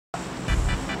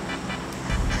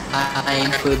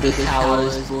Aim for the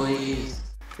towers, boys.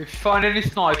 If you find any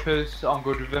snipers, I'm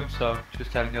good with them, so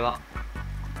just telling you that.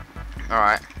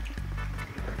 Alright.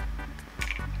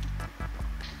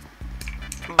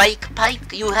 Bike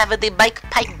pipe, you have the bike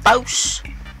pipe, boss?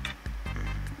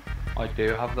 I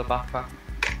do have the backpack.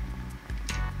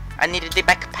 I needed the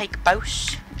bike pipe,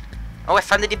 boss. Oh, I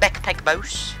found the bike pipe,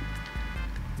 boss.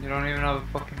 You don't even have a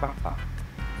fucking backpack.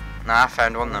 Nah, I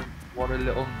found one though. What a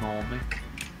little normie.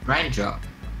 Raindrop.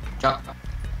 Drop.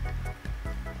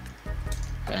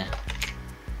 Okay.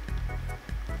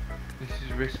 This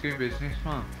is risky business,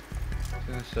 man. It's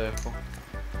in a circle.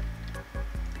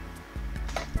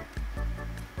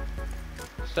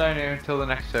 Stay in here until the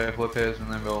next circle appears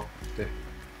and then we'll stick.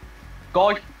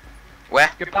 Guy!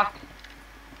 Where? Get back!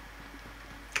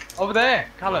 Over there,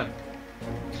 Callum!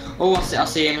 Oh, I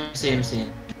see him, I see him, I see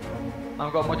him. I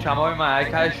haven't got much ammo in my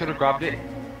AK, I should have grabbed it.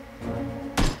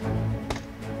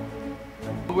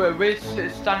 We're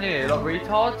standing here like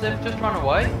retards, they've just run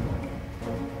away.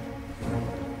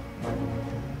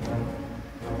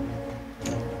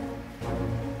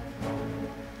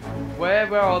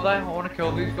 Where are they? I want to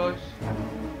kill these guys.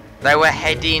 They were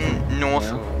heading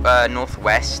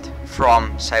northwest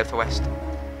from southwest.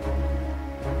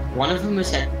 One of them was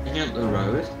heading up the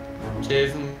road. Two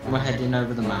of them were heading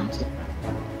over the mountain.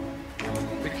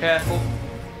 Be careful.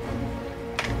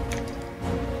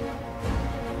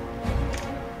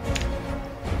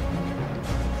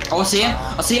 Oh, I see him!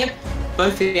 I see him!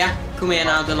 Both of you. Come here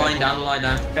now, they're lying down, they're lying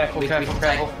down. Careful, careful,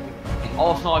 careful.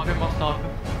 I'll snipe him, I'll snipe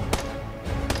him.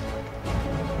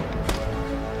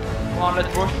 Come on,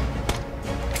 let's rush.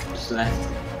 Just left.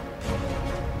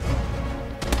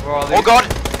 Where are they? Oh god!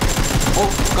 Oh,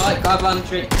 guy behind the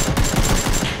tree.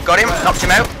 Got him, knocked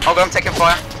him out. Oh god, I'm taking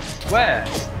fire. Where?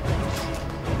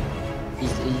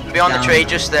 He's Beyond the down. tree,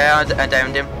 just there, I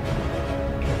downed him.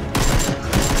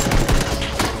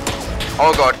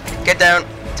 Oh god, get down,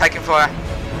 taking fire.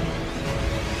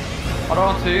 I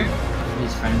don't see him.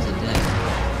 His friends are dead.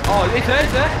 Oh, it's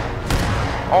there.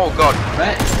 Oh god.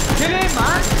 Right. Kill him,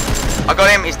 man! I got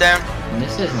him, he's down. And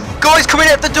this isn't. Guys, coming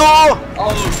out the door!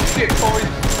 Oh shit, boys.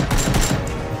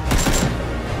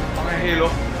 I'm gonna heal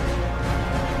up.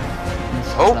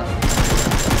 Oh.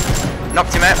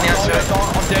 Knocked him out, Oh, yeah, yes,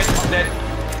 I'm dead, I'm dead.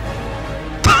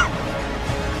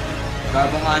 Go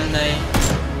behind the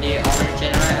orange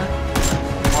generator.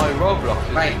 My Roblox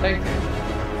is Right. taken.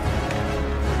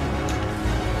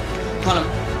 Connor,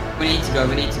 we need to go,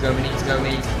 we need to go, we need to go, we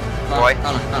need to go. Why?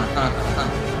 Connor.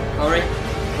 Hurry.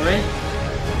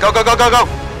 Go, go, go, go, go!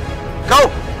 Go!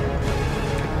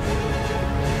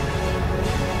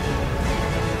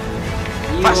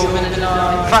 You're gonna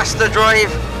die. Faster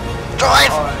drive!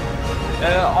 Drive! Alright.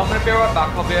 I'm gonna be right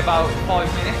back, I'll be about 5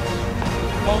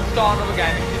 minutes. Won't start another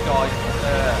game if you die.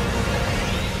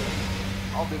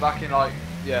 I'll be back in like,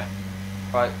 yeah.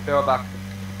 Right, be right back.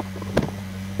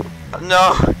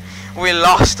 No, we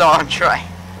lost our train.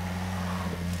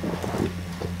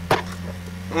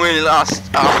 We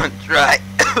lost our train.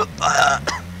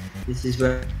 This is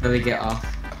where we get off.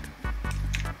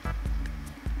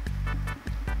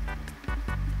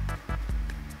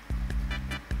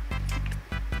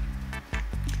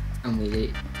 And we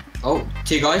leave. Oh,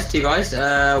 two guys.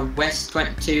 West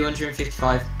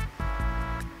 255.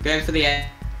 Going for the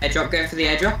airdrop, going for the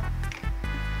airdrop.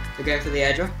 They're going for the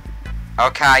airdrop.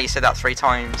 Okay, you said that 3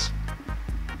 times.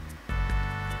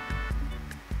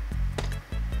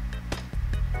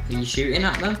 Are you shooting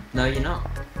at them? No, you're not.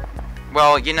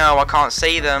 Well, you know, I can't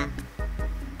see them.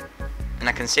 And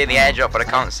I can see the airdrop, but I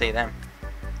can't see them.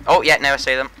 Oh, yeah, now I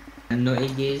see them. Nutty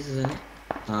gears, isn't it?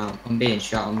 I'm being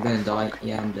shot, I'm gonna die.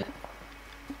 Yeah, I'm dead.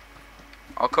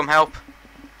 I'll come help.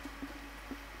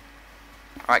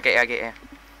 Alright, get here.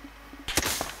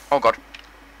 Oh god.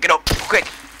 Get up, quick!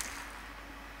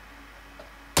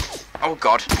 Oh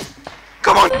god.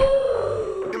 Come on!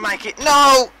 You can make it.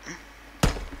 No!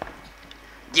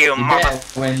 You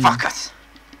motherfuckers!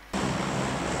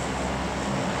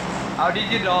 How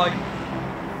did you die?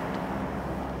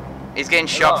 He's getting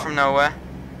shot from nowhere.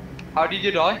 How did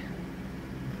you die?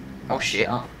 Oh shit.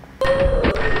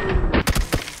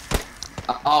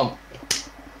 Oh.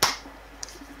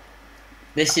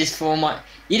 This is for my...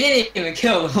 You didn't even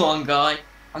kill the one guy.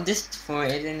 I'm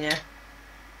disappointed in you.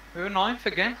 We were 9th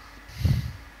again.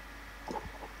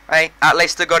 Hey, at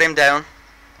least I got him down.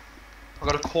 I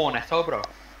got a cornetto, bro.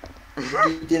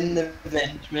 You didn't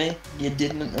avenge me. You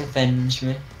didn't avenge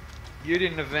me. You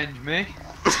didn't avenge me.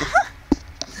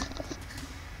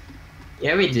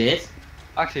 Yeah, we did.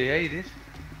 Actually, yeah, you did.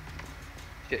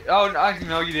 Shit. Oh, actually,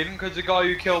 no, you didn't, because the guy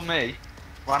who killed me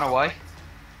ran away.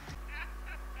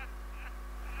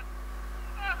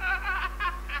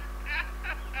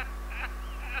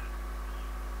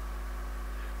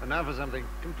 now for something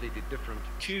completely different.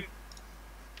 You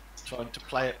trying to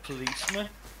play at policeman?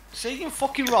 See you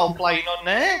fucking role playing on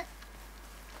there.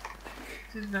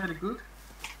 This is very good.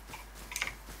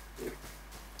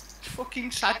 It's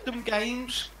fucking Saddam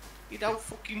games. You don't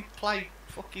fucking play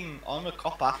fucking. I'm a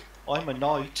copper. I'm a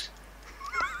knight.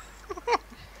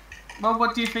 Well,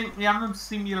 what do you think? We have them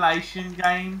simulation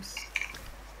games.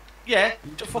 Yeah,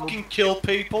 to fucking kill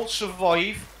people,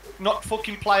 survive, not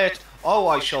fucking play it. Oh,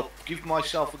 I shall give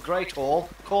myself a great haul,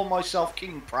 call myself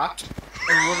King Pratt,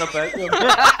 and run about them.